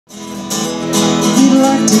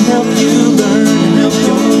to help you learn and help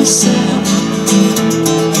yourself.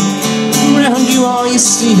 Around you all you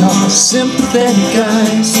see are sympathetic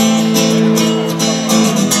guys.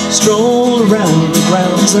 Stroll around the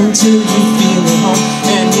grounds until you feel at home.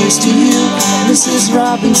 And here's to you, Mrs.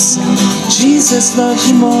 Robinson. Jesus loves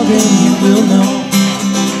you more than you will know.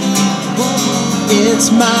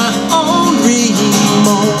 It's my own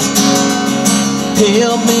remote.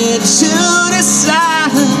 Help me to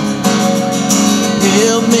decide.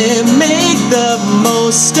 Help me make the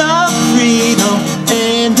most of freedom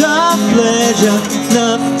and of pleasure.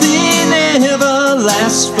 Nothing ever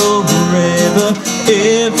lasts forever.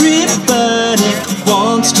 Everybody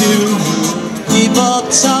wants to. People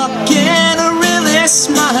talking or really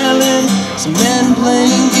smiling. Some men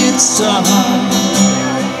playing guitar,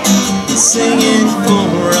 singing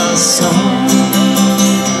for a song.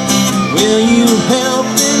 Will you help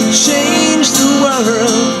and change the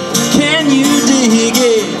world? Can you dig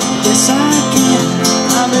it? Yes, I can.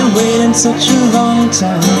 I've been waiting such a long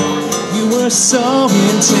time. You were so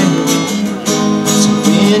intent to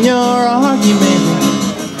win your argument.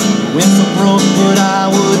 Went for broke, but I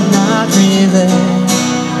would not relent.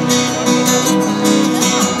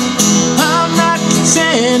 I'm not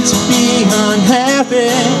content to be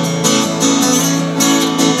unhappy.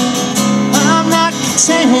 I'm not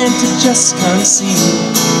content to just concede.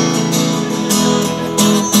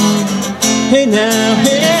 Hey now,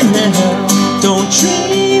 don't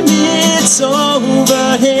dream it's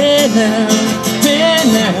over. Hey now,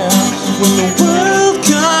 when the world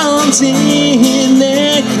comes in,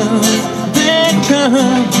 they come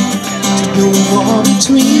to the wall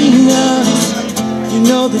between us. You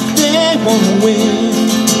know that they won't win.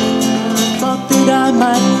 Thought that I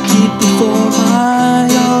might keep before my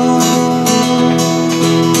own.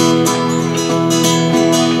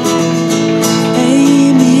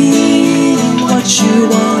 Amy, what you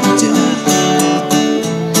wanna do?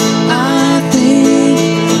 I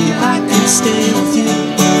think I could stay with you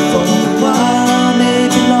for a while,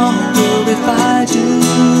 maybe longer if I do.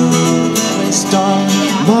 Please, darling,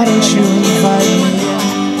 why don't you invite me?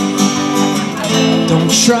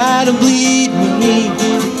 Don't try to bleed with me,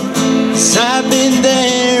 'cause I've been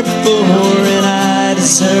there before and I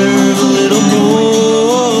deserve a little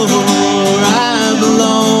more. I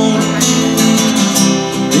belong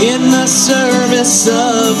in the service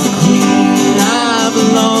of the Queen. I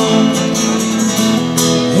belong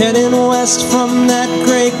heading west from that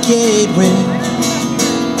great gateway,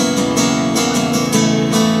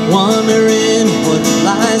 wondering what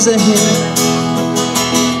lies ahead,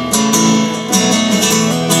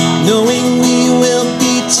 knowing we will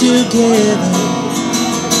be together.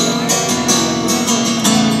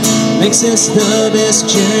 Makes this the best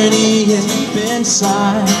journey yet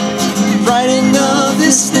inside. Frightened of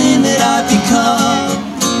this thing that I've become.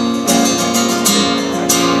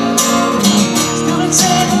 It's gonna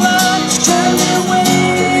take a lot to turn me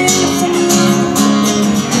away from you.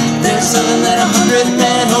 There's something that 100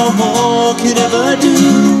 men or more could ever do.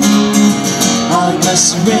 Unless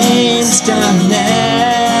it rains down there.